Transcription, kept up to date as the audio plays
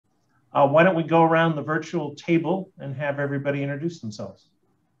Why don't we go around the virtual table and have everybody introduce themselves?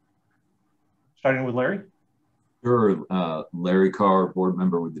 Starting with Larry. Sure, Larry Carr, board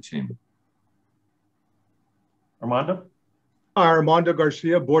member with the Chamber. Armando. Armando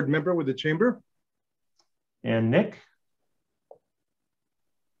Garcia, board member with the Chamber. And Nick.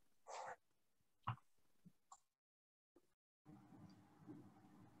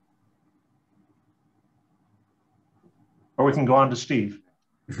 Or we can go on to Steve.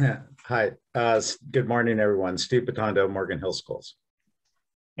 Hi, good morning, everyone. Steve Patondo, Morgan Hill Schools.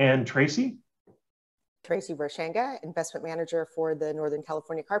 And Tracy? Tracy Bershanga, investment manager for the Northern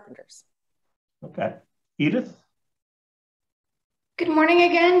California Carpenters. Okay. Edith? Good morning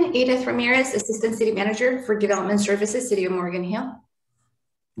again. Edith Ramirez, assistant city manager for development services, City of Morgan Hill.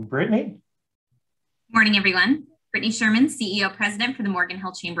 Brittany? Morning, everyone. Brittany Sherman, CEO president for the Morgan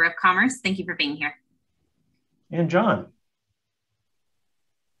Hill Chamber of Commerce. Thank you for being here. And John?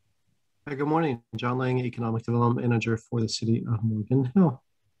 Hi, good morning. John Lang, economic development manager for the City of Morgan Hill.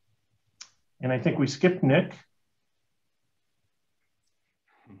 And I think we skipped Nick.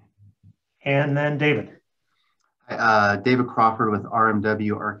 And then David. David Crawford with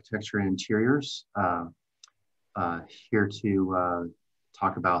RMW Architecture and Interiors. Here to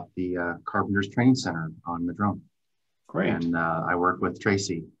talk about the Carpenters Training Center on Madrone. Great. And I work with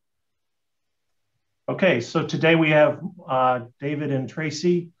Tracy. Okay, so today we have David and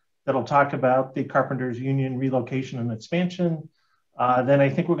Tracy that'll talk about the Carpenters Union relocation and expansion. Then I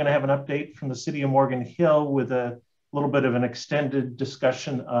think we're going to have an update from the City of Morgan Hill with a little bit of an extended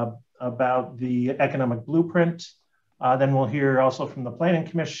discussion about the economic blueprint. Then we'll hear also from the Planning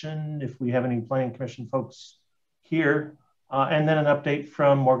Commission, if we have any Planning Commission folks here, and then an update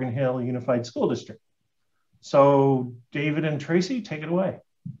from Morgan Hill Unified School District. So David and Tracy, take it away.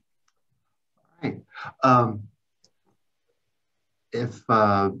 All right. If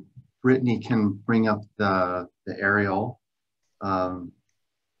Brittany can bring up the aerial.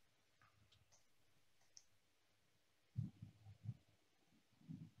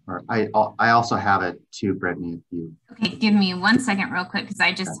 Or I also have it too, Brittany, if you. Okay, give me 1 second real quick because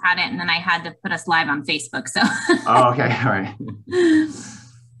I just had it and then I had to put us live on Facebook. So. Oh, okay, all right.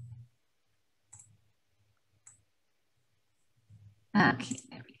 Okay,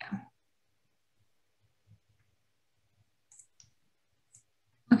 there we go.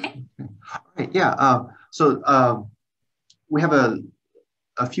 Okay. All right, yeah. So we have a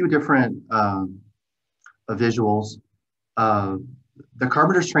few different visuals. The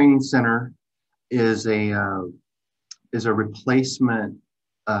Carpenters Training Center is a replacement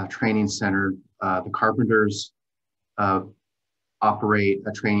training center. The Carpenters operate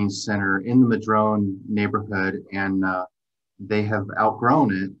a training center in the Madrone neighborhood, and they have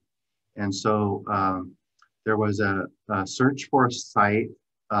outgrown it. And so there was a search for a site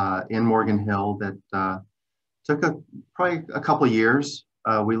in Morgan Hill that took probably a couple of years.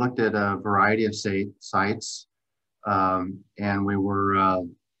 We looked at a variety of sites, and we were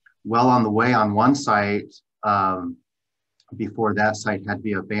well on the way on one site before that site had to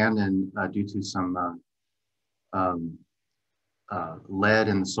be abandoned due to some lead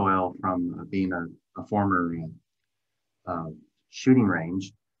in the soil from being a former shooting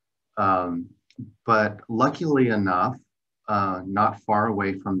range. But luckily enough, not far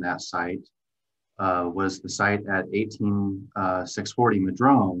away from that site was the site at 18640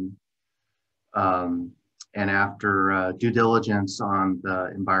 Madrone. And after due diligence on the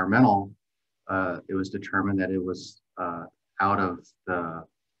environmental, it was determined that it was out of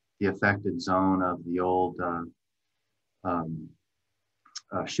the affected zone of the old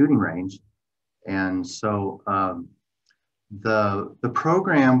shooting range. And so the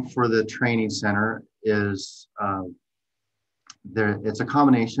program for the training center is it's a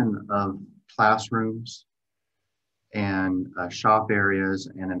combination of classrooms and shop areas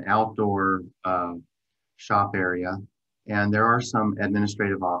and an outdoor shop area, and there are some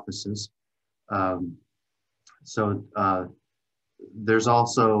administrative offices. So there's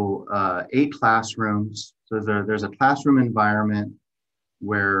also 8 classrooms. So there's a classroom environment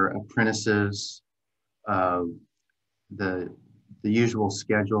where apprentices, the usual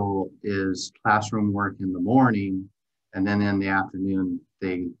schedule is classroom work in the morning, and then in the afternoon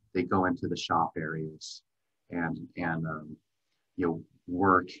they go into the shop areas and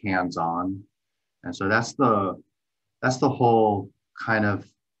work hands-on. And so that's the whole kind of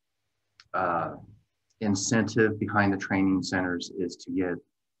incentive behind the training centers, is to get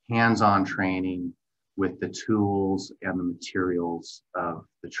hands-on training with the tools and the materials of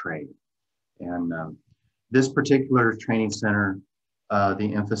the trade. And this particular training center,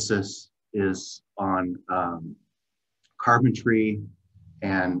 the emphasis is on carpentry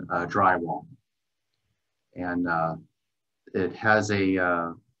and drywall. And it has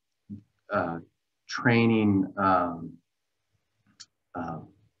a training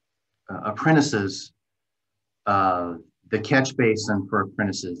apprentices. The catch basin for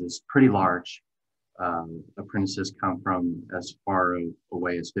apprentices is pretty large. Apprentices come from as far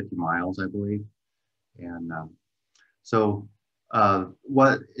away as 50 miles, I believe. And so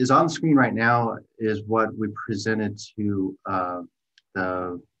what is on the screen right now is what we presented to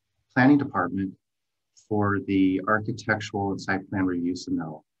the planning department for the architectural and site plan review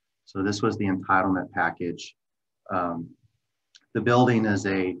submittal. So this was the entitlement package. The building is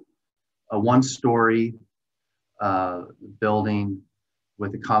a one-story building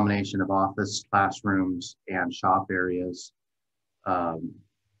with a combination of office, classrooms, and shop areas.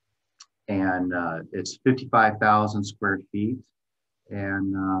 It's 55,000 square feet.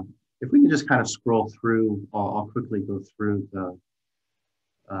 And if we can just kind of scroll through, I'll quickly go through the,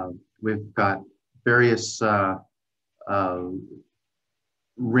 we've got various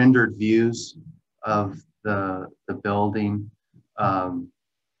rendered views of the building.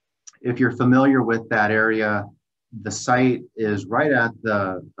 If you're familiar with that area, the site is right at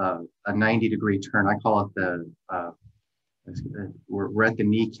a 90-degree turn. I call it we're at the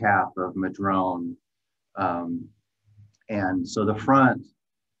kneecap of Madrone. And so the front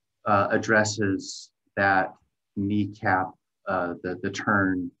addresses that kneecap, the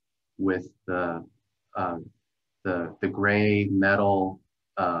turn with the gray metal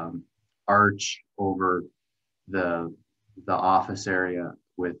arch over the office area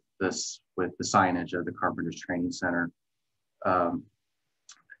with the signage of the Carpenters Training Center.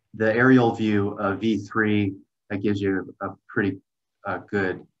 The aerial view of V3, that gives you a pretty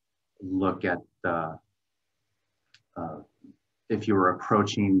good look at if you were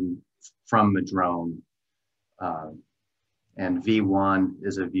approaching from Madrone. And V1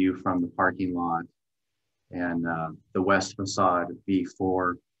 is a view from the parking lot. And the west facade,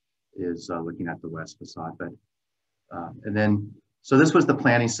 V4, is looking at the west facade. But and then, so this was the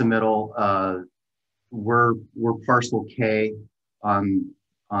planning submittal. We're parcel K on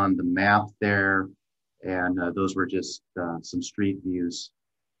the map there, and those were just some street views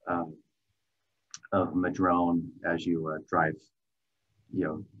of Madrone as you drive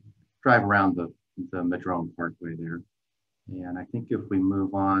around the Madrone Parkway there. And I think if we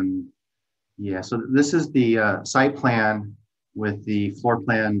move on, yeah. So this is the site plan with the floor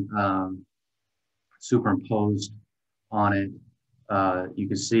plan superimposed on it. You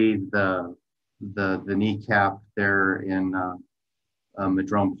can see the kneecap there in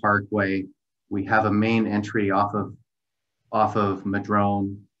Madrone Parkway. We have a main entry off of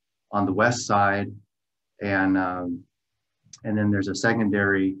Madrone on the west side, and then there's a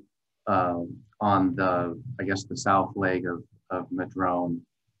secondary on the, I guess, the south leg of Madrone,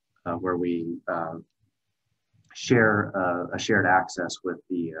 where we share a shared access with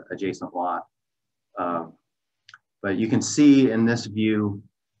the adjacent lot. But you can see in this view,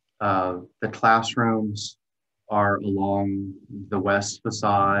 the classrooms are along the west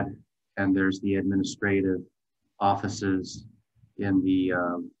facade, and there's the administrative offices in the,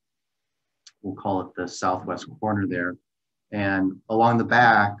 we'll call it the southwest corner there. And along the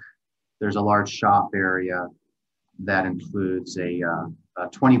back, there's a large shop area that includes a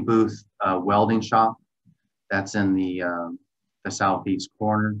 20 booth welding shop that's in the southeast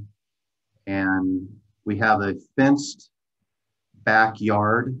corner. And we have a fenced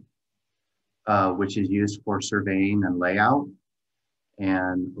backyard, which is used for surveying and layout.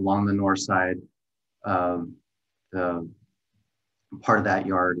 And along the north side, the part of that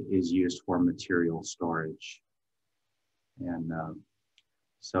yard is used for material storage. And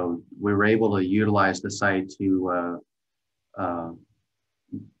so we were able to utilize the site to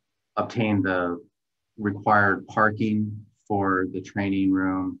obtain the required parking for the training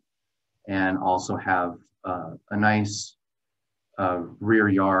room, and also have a nice rear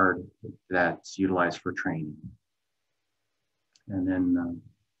yard that's utilized for training. And then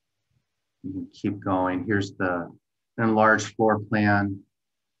you can keep going. Here's the enlarged floor plan.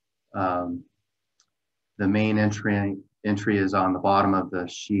 The main entry is on the bottom of the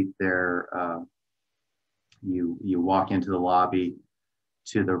sheet there. You walk into the lobby.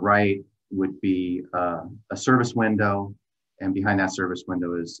 To the right would be a service window, and behind that service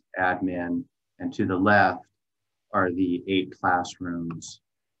window is admin. And to the left are the 8 classrooms.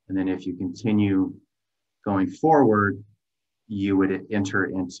 And then if you continue going forward, you would enter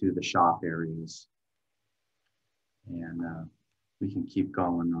into the shop areas. And we can keep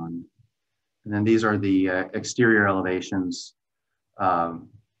going on. And then these are the exterior elevations.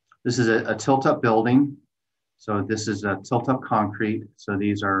 This is a tilt-up building. So this is a tilt-up concrete. So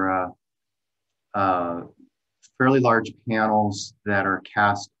these are fairly large panels that are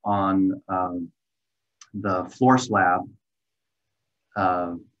cast on the floor slab,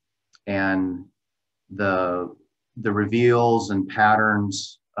 and the reveals and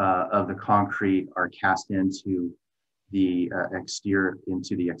patterns of the concrete are cast into the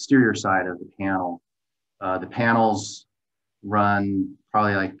exterior side of the panel. The panels run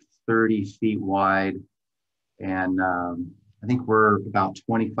probably like 30 feet wide, and I think we're about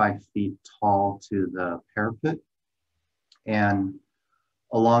 25 feet tall to the parapet. And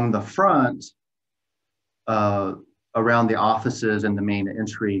along the front, around the offices and the main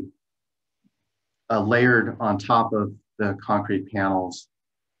entry, layered on top of the concrete panels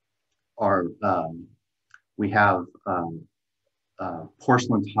are, we have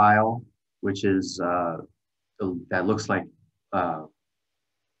porcelain tile, which is, that looks like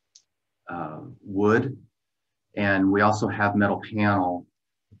wood. And we also have metal panel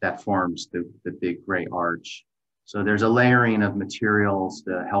that forms the big gray arch. So there's a layering of materials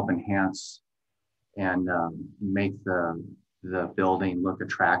to help enhance and make the building look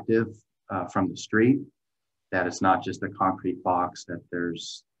attractive from the street. That it's not just a concrete box, that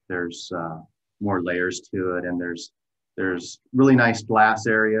there's more layers to it, and there's really nice glass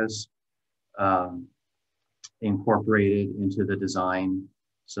areas incorporated into the design.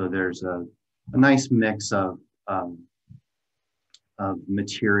 So there's a nice mix of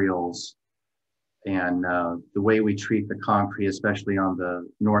materials, and the way we treat the concrete, especially on the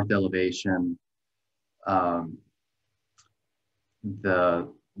north elevation, the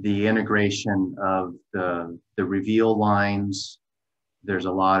integration of the reveal lines. There's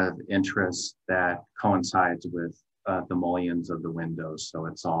a lot of interest that coincides with the mullions of the windows, so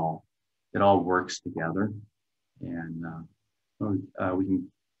it all works together. And we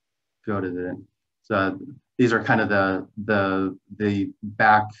can go to the. So these are kind of the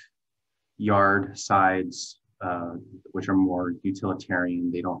backyard sides, which are more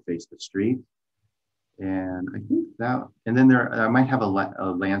utilitarian. They don't face the street. And I think that, and then I might have a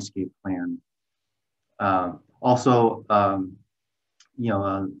landscape plan. Also, you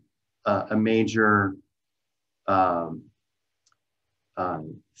know, a major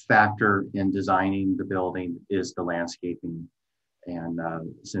factor in designing the building is the landscaping. And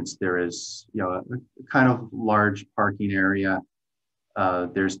since there is, you know, a kind of large parking area,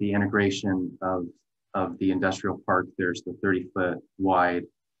 there's the integration of the industrial park. There's the 30-foot wide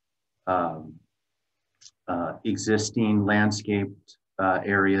existing landscaped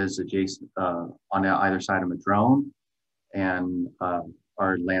areas adjacent on either side of Madrone, and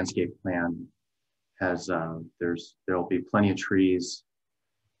our landscape plan has there'll be plenty of trees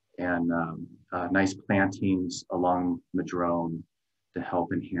and nice plantings along Madrone to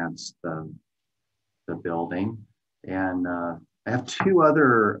help enhance the building. And I have two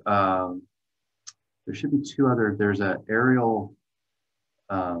other. There should be two other. There's an aerial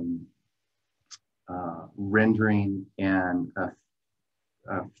rendering and a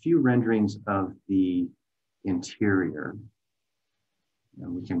few renderings of the interior.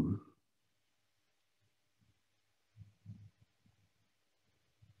 And we can.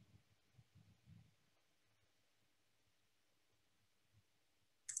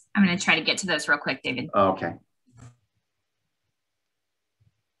 I'm going to try to get to those real quick, David. Okay.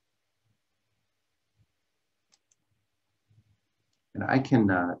 And I can,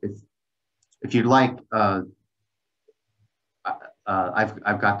 if you'd like, I've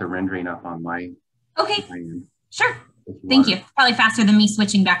got the rendering up on my. Okay. Sure. Thank you. Probably faster than me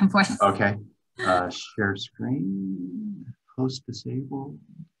switching back and forth. Okay. Share screen. Host disabled.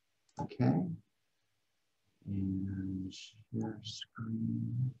 Okay. And share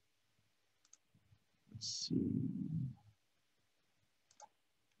screen. Let's see.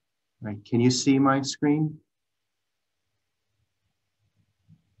 All right. Can you see my screen?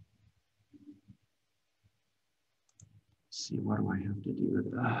 Let's see. What do I have to do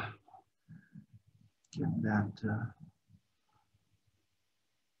to get that?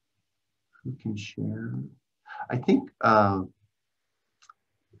 Who can share? I think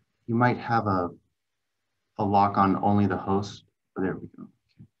you might have a lock on only the host. Oh, there we go.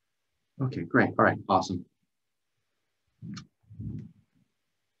 Okay, great. All right, awesome.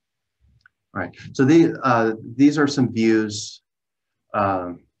 All right, so these are some views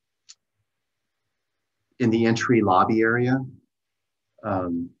in the entry lobby area.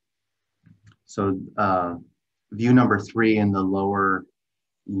 So view number 3 in the lower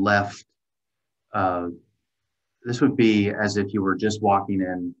left, this would be as if you were just walking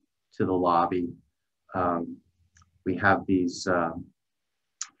in to the lobby. We have these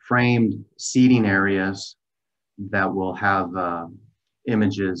framed seating areas that will have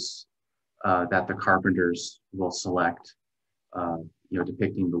images that the carpenters will select,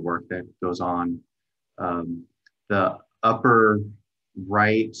 depicting the work that goes on. The upper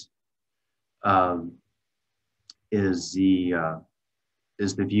right is the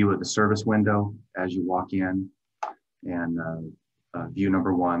view of the service window as you walk in, and view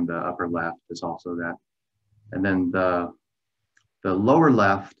number one, the upper left, is also that. And then the lower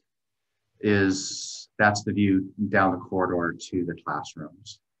left that's the view down the corridor to the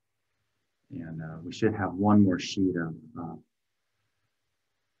classrooms. And we should have one more sheet of,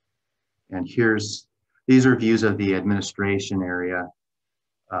 and these are views of the administration area.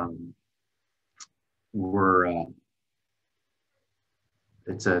 I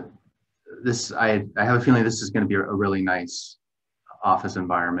have a feeling this is going to be a really nice office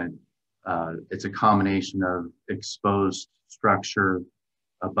environment. It's a combination of exposed structure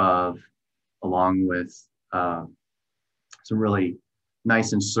above, along with some really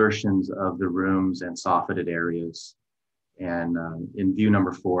nice insertions of the rooms and soffitted areas. And in view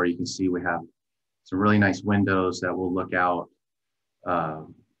number 4, you can see we have some really nice windows that will look out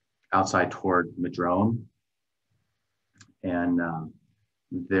outside toward Madrone. And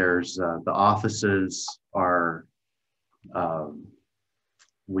there's the offices are,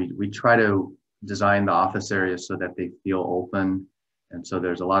 we try to design the office areas so that they feel open. And so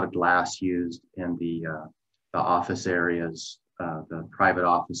there's a lot of glass used in the office areas. The private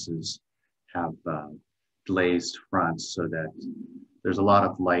offices have glazed fronts so that there's a lot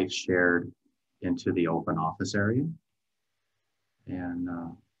of light shared into the open office area. And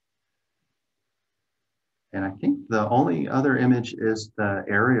I think the only other image is the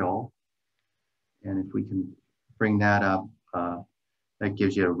aerial. And if we can bring that up, that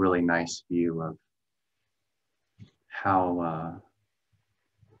gives you a really nice view of how.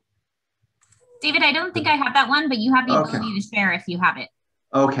 David, I don't think I have that one, but you have the ability to share if you have it.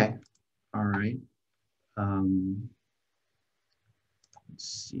 Okay, all right.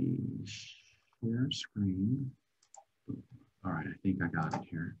 Let's see, share screen. All right, I think I got it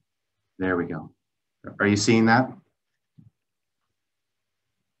here. There we go. Are you seeing that?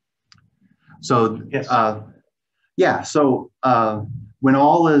 So, yes. Yeah, so when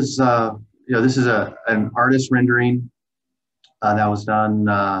all is, this is an artist rendering that was done,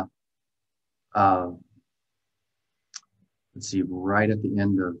 let's see, right at the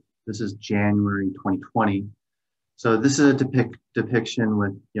end of, this is January 2020. So this is a depiction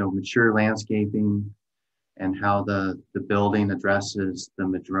with, mature landscaping and how the building addresses the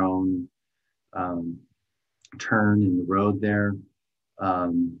Madrone turn in the road there. I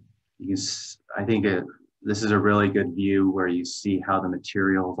think this is a really good view where you see how the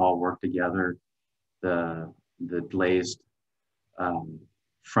materials all work together. The glazed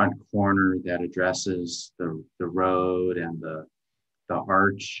front corner that addresses the road and the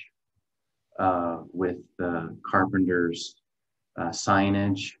arch with the Carpenter's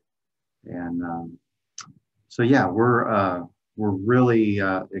signage. And so yeah, we're really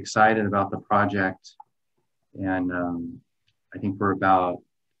excited about the project. And I think we're about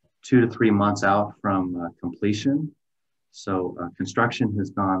 2 to 3 months out from completion. So construction has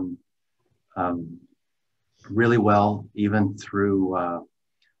gone really well, even through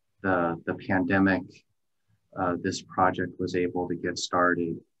the pandemic. This project was able to get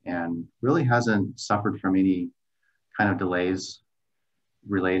started and really hasn't suffered from any kind of delays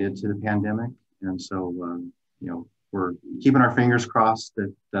related to the pandemic. And so, we're keeping our fingers crossed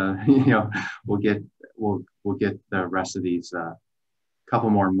that we'll get the rest of these couple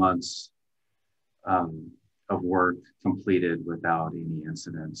more months of work completed without any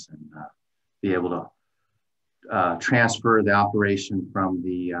incidents, and be able to transfer the operation from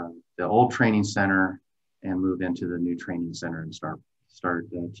the old training center and move into the new training center and start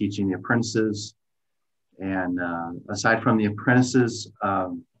teaching the apprentices. And aside from the apprentices,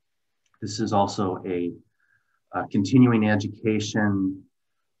 this is also a continuing education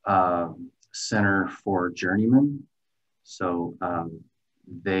center for journeymen. So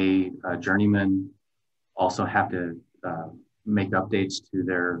journeymen also have to make updates to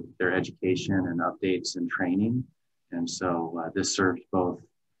their education and updates and training. And so this serves both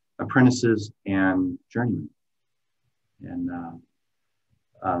apprentices and journeymen. And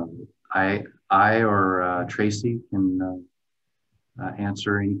I or Tracy can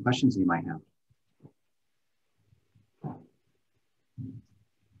answer any questions you might have.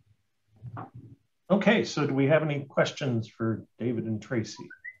 Okay, so do we have any questions for David and Tracy?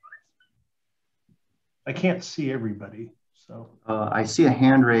 I can't see everybody, so. I see a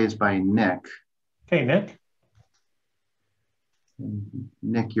hand raised by Nick. Okay, Nick.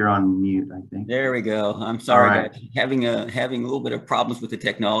 Nick, you're on mute, I think. There we go. I'm sorry, right. guys. Having a little bit of problems with the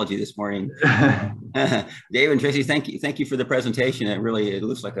technology this morning. Dave and Tracy, thank you for the presentation. It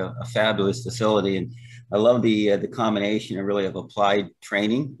looks like a fabulous facility, and I love the combination of applied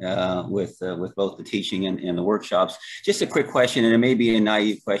training with both the teaching and the workshops. Just a quick question, and it may be a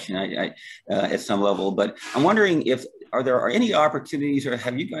naive question at some level, but I'm wondering if are there any opportunities, or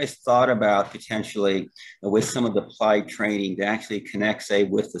have you guys thought about potentially with some of the applied training to actually connect, say,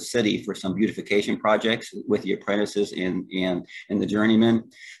 with the city for some beautification projects with the apprentices and the journeymen?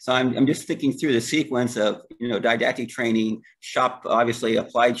 So I'm just thinking through the sequence of didactic training, shop, obviously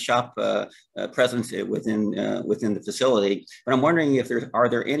applied shop presence within the facility. But I'm wondering if are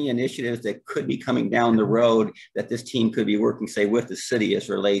there any initiatives that could be coming down the road that this team could be working, say, with the city as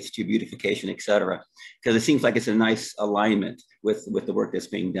relates to beautification, et cetera? Because it seems like it's a nice alignment with the work that's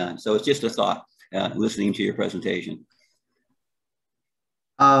being done. So it's just a thought listening to your presentation.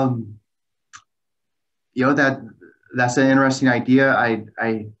 That's an interesting idea.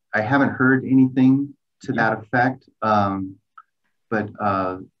 I haven't heard anything to that effect, but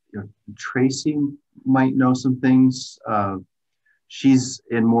Tracy might know some things. She's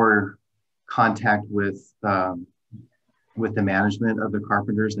in more contact with the management of the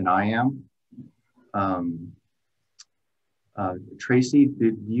Carpenters than I am. Tracy,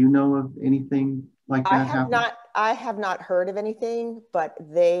 do you know of anything like that? I have not heard of anything, but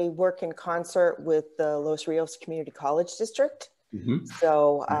they work in concert with the Los Rios Community College District. Mm-hmm.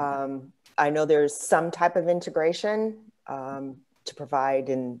 So I know there's some type of integration to provide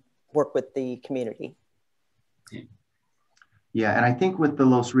and work with the community. Yeah, and I think with the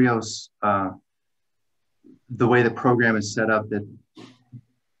Los Rios, the way the program is set up, that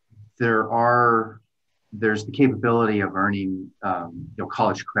there's the capability of earning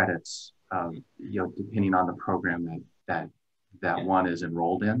college credits, depending on the program that one is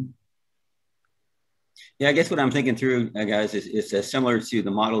enrolled in. Yeah, I guess what I'm thinking through, guys, is similar to the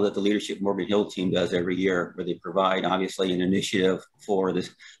model that the Leadership Morgan Hill team does every year, where they provide obviously an initiative for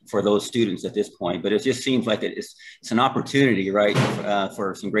those students at this point. But it just seems like it's an opportunity, right,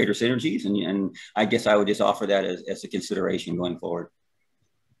 for some greater synergies, and I guess I would just offer that as a consideration going forward.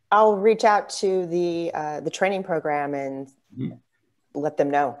 I'll reach out to the training program and let them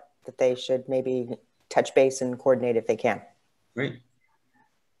know that they should maybe touch base and coordinate if they can. Great.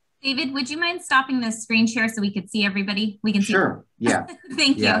 David, would you mind stopping the screen share so we could see everybody? We can see. Sure. Yeah.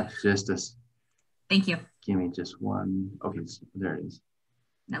 Thank you. Yeah, Thank you. Give me just one. Okay, so there it is.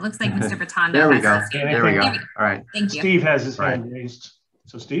 That looks like Mr. Batondo. There we go. There we go. All right. Thank you. Steve has his hand raised.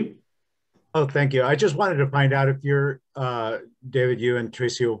 So Steve? Oh, thank you. I just wanted to find out if you're, David, you and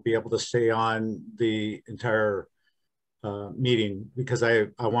Tracy will be able to stay on the entire meeting, because I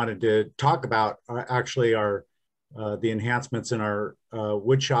wanted to talk about actually the enhancements in our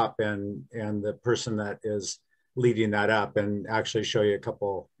wood shop and the person that is leading that up, and actually show you a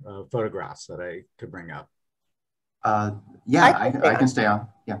couple photographs that I could bring up. Yeah, I can stay on.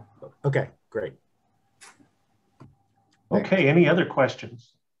 Yeah. Okay, great. Okay, any other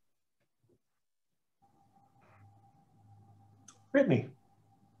questions? Brittany.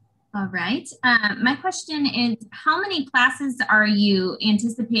 All right. My question is, how many classes are you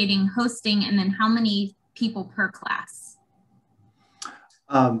anticipating hosting, and then how many people per class?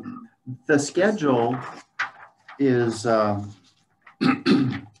 The schedule is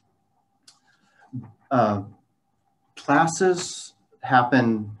classes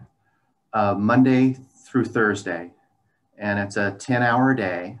happen Monday through Thursday, and it's a 10-hour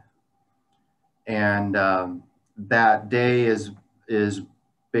day, and that day is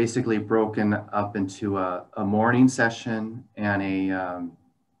basically broken up into a morning session and an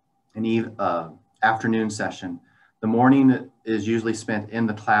afternoon session. The morning is usually spent in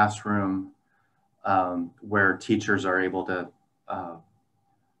the classroom, where teachers are able to,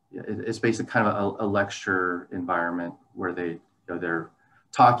 it's basically kind of a lecture environment where they're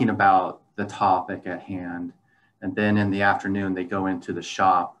talking about the topic at hand. And then in the afternoon, they go into the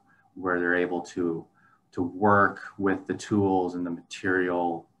shop where they're able to work with the tools and the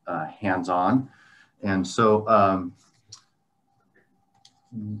material hands-on. And so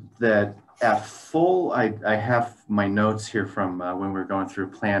that at full, I have my notes here from when we were going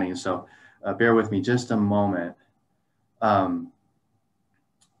through planning. So bear with me just a moment.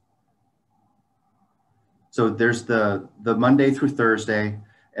 So there's the Monday through Thursday,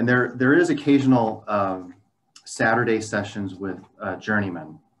 and there is occasional Saturday sessions with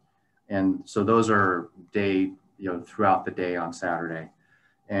journeymen. And so those are throughout the day on Saturday.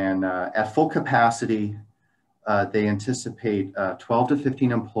 And at full capacity, they anticipate 12 to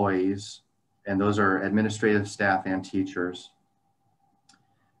 15 employees, and those are administrative staff and teachers.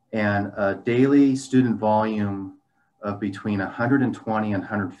 and a daily student volume of between 120 and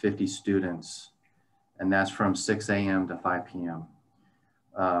 150 students, and that's from 6 a.m. to 5 p.m.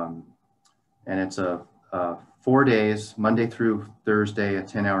 And it's a 4 days, Monday through Thursday, a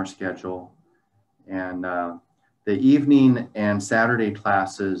 10-hour schedule. And the evening and Saturday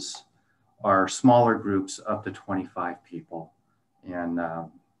classes are smaller groups up to 25 people. And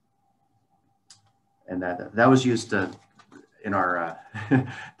that was used to, in our,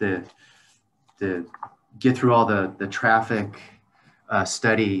 to get through all the traffic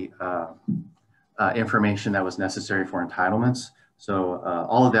study information that was necessary for entitlements. So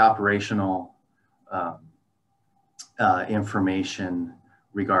all of the operational information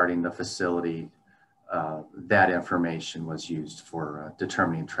regarding the facility, that information was used for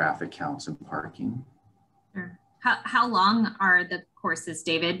determining traffic counts and parking. Sure. How long are the courses,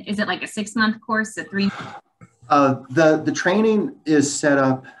 David? Is it like a 6-month course, a 3? The training is set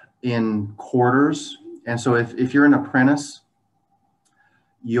up in quarters. And so if you're an apprentice,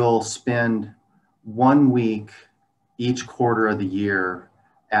 you'll spend 1 week each quarter of the year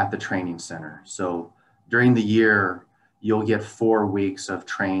at the training center. So during the year, you'll get 4 weeks of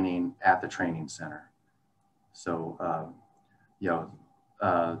training at the training center. So,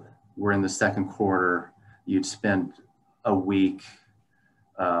 we're in the second quarter, you'd spend a week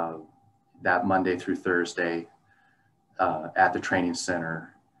that Monday through Thursday at the training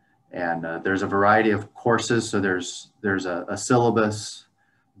center. And there's a variety of courses. So there's a syllabus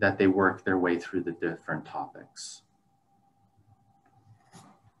that they work their way through the different topics.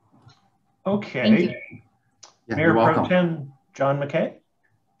 Okay. Yeah, Mayor Pro Tem John McKay.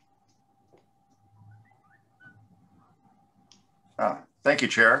 Thank you,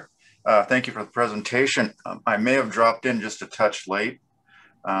 Chair. Thank you for the presentation. I may have dropped in just a touch late.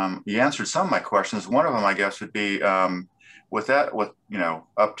 You answered some of my questions. One of them, I guess, would be with up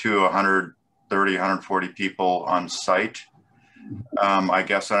to 130, 140 people on site, I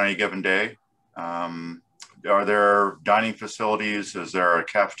guess on any given day. Are there dining facilities? Is there a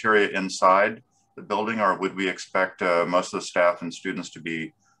cafeteria inside the building, or would we expect most of the staff and students to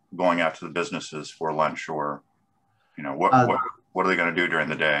be going out to the businesses for lunch, or what are they going to do during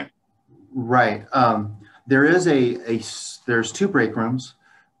the day? Right. There is there's 2 break rooms,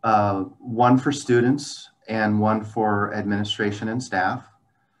 one for students and one for administration and staff.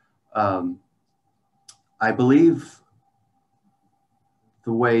 I believe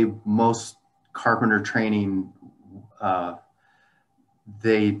the way most carpenter training,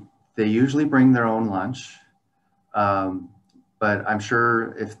 they usually bring their own lunch, but I'm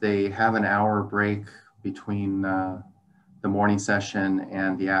sure if they have an hour break between the morning session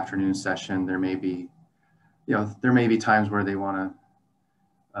and the afternoon session, there may be times where they want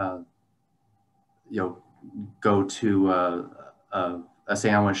to go to a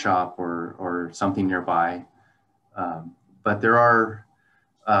sandwich shop or something nearby, but there are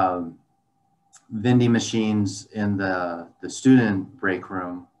vending machines in the student break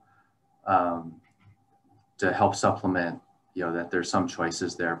room to help supplement, that there's some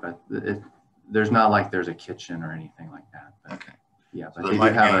choices there, but there's not like there's a kitchen or anything like that. But, okay. Yeah, but they do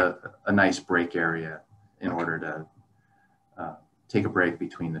have a nice break area in order to take a break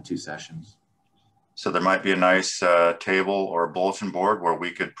between the 2 sessions. So there might be a nice table or bulletin board where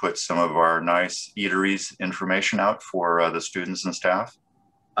we could put some of our nice eateries information out for the students and staff.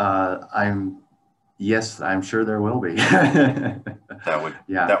 Yes, I'm sure there will be. that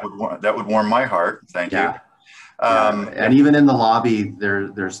would warm my heart. Thank you. And even in the lobby, there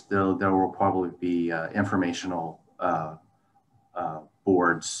will probably be informational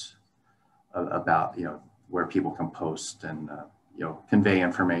boards about where people can post and convey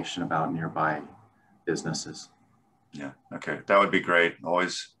information about nearby businesses. Yeah. Okay, that would be great.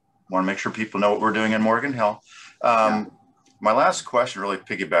 Always want to make sure people know what we're doing in Morgan Hill. My last question really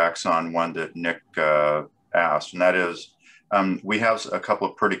piggybacks on one that Nick asked, and that is, we have a couple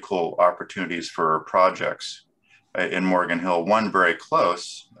of pretty cool opportunities for projects in Morgan Hill. One very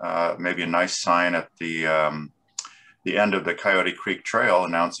close, maybe a nice sign at the end of the Coyote Creek Trail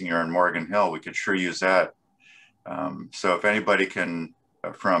announcing you're in Morgan Hill. We could sure use that. So if anybody can,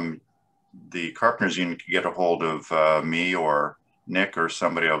 from the Carpenters Union, can get a hold of me or Nick or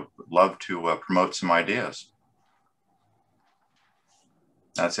somebody, I'd love to promote some ideas.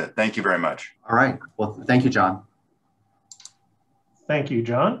 That's it. Thank you very much. All right. Well, thank you, John. Thank you,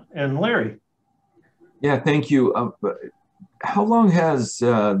 John. And Larry. Yeah, thank you. How long has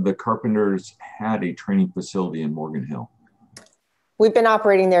the Carpenters had a training facility in Morgan Hill? We've been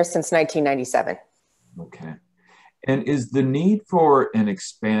operating there since 1997. Okay. And is the need for an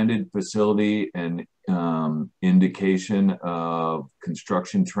expanded facility an indication of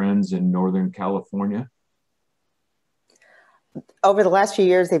construction trends in Northern California? Over the last few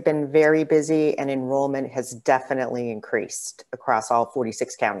years, they've been very busy, and enrollment has definitely increased across all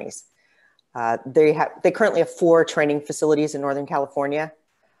 46 counties. They currently have 4 training facilities in Northern California.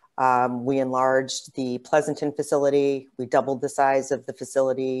 We enlarged the Pleasanton facility. We doubled the size of the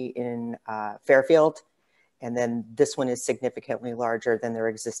facility in Fairfield. And then this one is significantly larger than their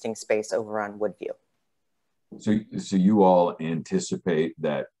existing space over on Woodview. So you all anticipate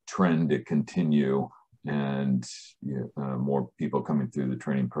that trend to continue and more people coming through the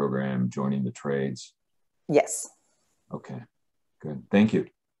training program, joining the trades? Yes. Okay, good. Thank you.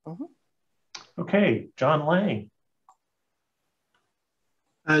 Mm-hmm. Okay, John Lang.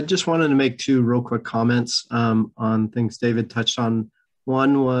 I just wanted to make 2 real quick comments on things David touched on.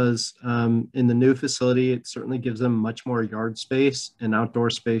 One was in the new facility, it certainly gives them much more yard space and outdoor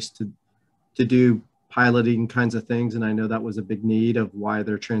space to do piloting kinds of things. And I know that was a big need of why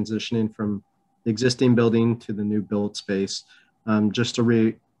they're transitioning from the existing building to the new build space, just to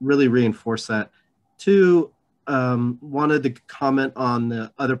really reinforce that. 2, wanted to comment on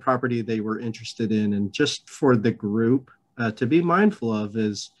the other property they were interested in, and just for the group to be mindful of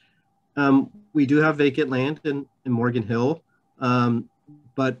is we do have vacant land in Morgan Hill,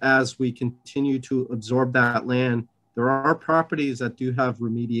 but as we continue to absorb that land, there are properties that do have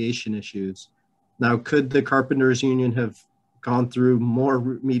remediation issues. Now, could the Carpenters Union have gone through more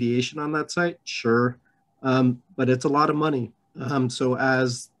remediation on that site? Sure, but it's a lot of money. So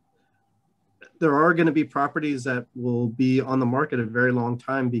as there are going to be properties that will be on the market a very long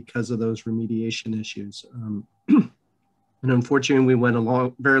time because of those remediation issues. And unfortunately, we went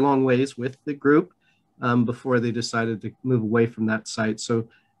a very long ways with the group before they decided to move away from that site. So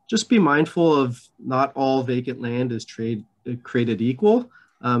just be mindful of not all vacant land is created equal.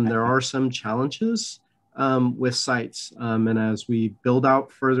 There are some challenges with sites. And as we build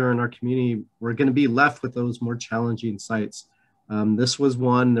out further in our community, we're going to be left with those more challenging sites. This was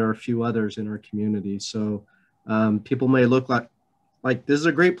one, there are a few others in our community. So people may look like this is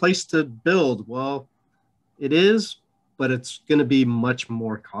a great place to build. Well, it is, but it's going to be much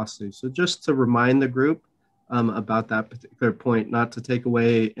more costly. So just to remind the group about that particular point, not to take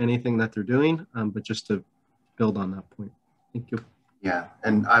away anything that they're doing, but just to build on that point. Thank you. Yeah,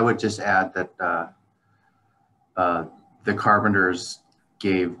 and I would just add that the Carpenters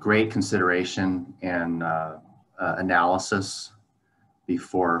gave great consideration and analysis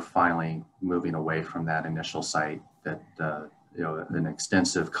before finally moving away from that initial site. That an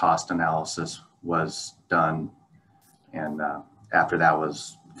extensive cost analysis was done, and after that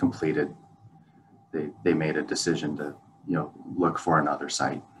was completed, they made a decision to look for another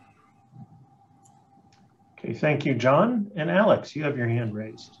site. Okay, thank you, John. And Alex, you have your hand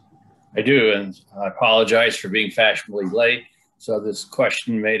raised. I do, and I apologize for being fashionably late. So this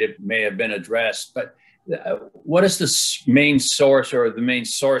question may have been addressed, but what is the main source or the main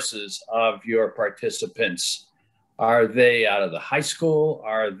sources of your participants? Are they out of the high school?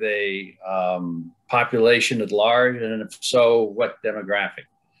 Are they population at large? And if so, what demographic?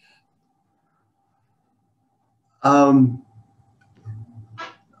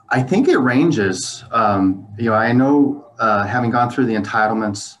 I think it ranges. I know having gone through the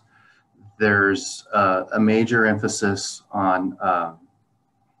entitlements, there's a major emphasis on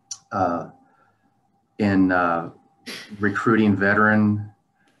in recruiting veteran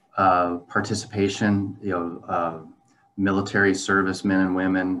participation, military servicemen and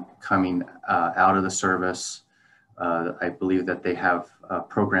women coming out of the service. I believe that they have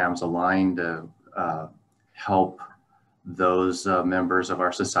programs aligned to help those members of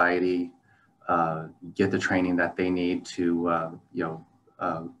our society get the training that they need to,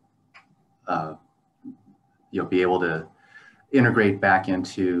 be able to integrate back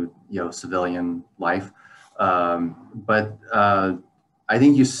into, civilian life. But I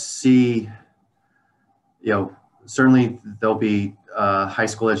think you see, certainly there'll be high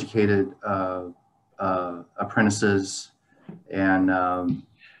school educated apprentices and,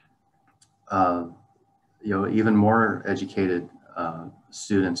 even more educated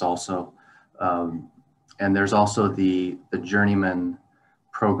students also. And there's also the journeyman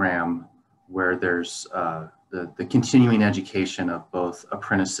program where there's the continuing education of both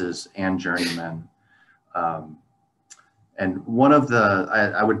apprentices and journeymen. And one of the,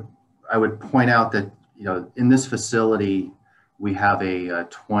 I would point out that, in this facility, we have a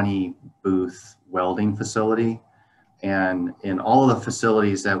 20 booth welding facility. And in all of the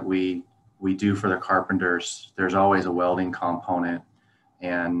facilities that we do for the Carpenters, there's always a welding component.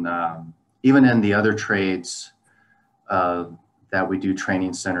 And even in the other trades, that we do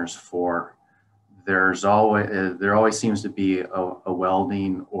training centers for. There always seems to be a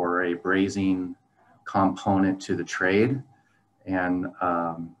welding or a brazing component to the trade, and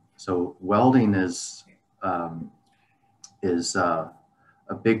so welding is a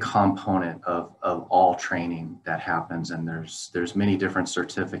big component of all training that happens, and there's many different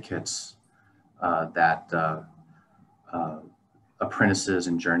certificates that apprentices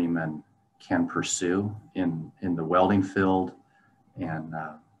and journeymen can pursue in the welding field. And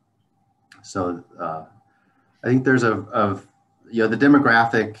so I think there's the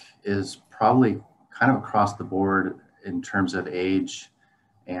demographic is probably kind of across the board in terms of age,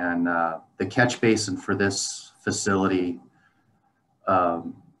 and the catch basin for this facility,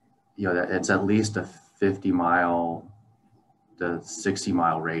 it's at least a 50-mile to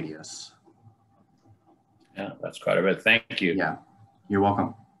 60-mile radius. Yeah, that's quite a bit. Thank you. Yeah, you're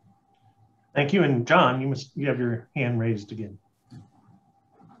welcome. Thank you. And John, you have your hand raised again.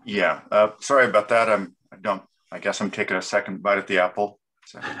 Yeah, sorry about that. I guess I'm taking a second bite at the apple.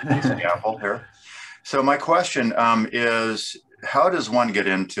 It's a piece of the apple here. So my question is, how does one get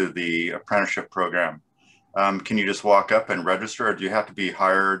into the apprenticeship program? Can you just walk up and register, or do you have to be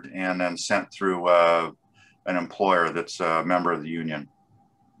hired and then sent through an employer that's a member of the union?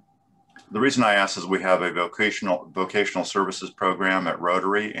 The reason I ask is we have a vocational services program at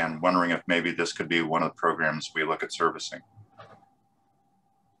Rotary, and wondering if maybe this could be one of the programs we look at servicing.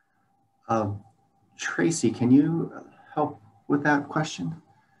 Tracy, can you help with that question?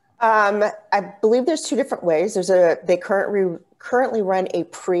 I believe there's two different ways. They currently run a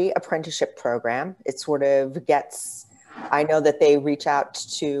pre-apprenticeship program. It sort of I know that they reach out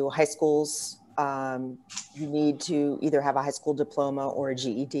to high schools. You need to either have a high school diploma or a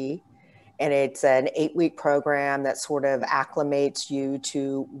GED. And it's an 8-week program that sort of acclimates you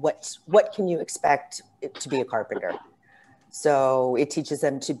to what can you expect to be a carpenter. So it teaches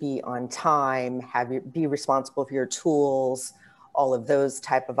them to be on time, be responsible for your tools, all of those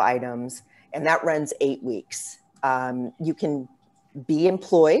type of items. And that runs 8 weeks. You can be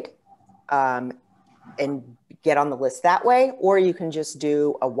employed and get on the list that way, or you can just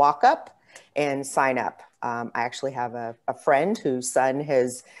do a walk-up and sign up. I actually have a friend whose son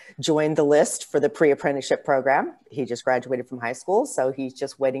has joined the list for the pre-apprenticeship program. He just graduated from high school, so he's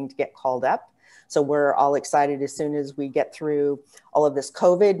just waiting to get called up. So we're all excited as soon as we get through all of this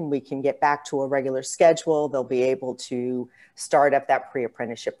COVID and we can get back to a regular schedule, they'll be able to start up that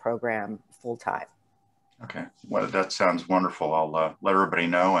pre-apprenticeship program full time. Okay, well, that sounds wonderful. I'll let everybody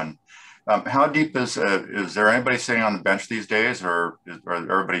know. And how deep is there anybody sitting on the bench these days, or is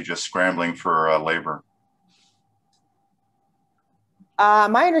everybody just scrambling for labor?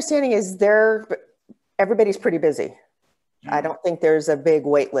 My understanding is everybody's pretty busy. I don't think there's a big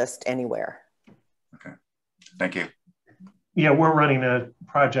wait list anywhere. Okay, thank you. Yeah, we're running a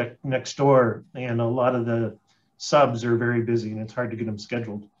project next door, and a lot of the subs are very busy, and it's hard to get them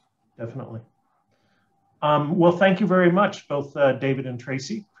scheduled, definitely. Well, thank you very much, both David and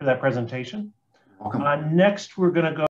Tracy, for that presentation. Welcome. Next, we're going to go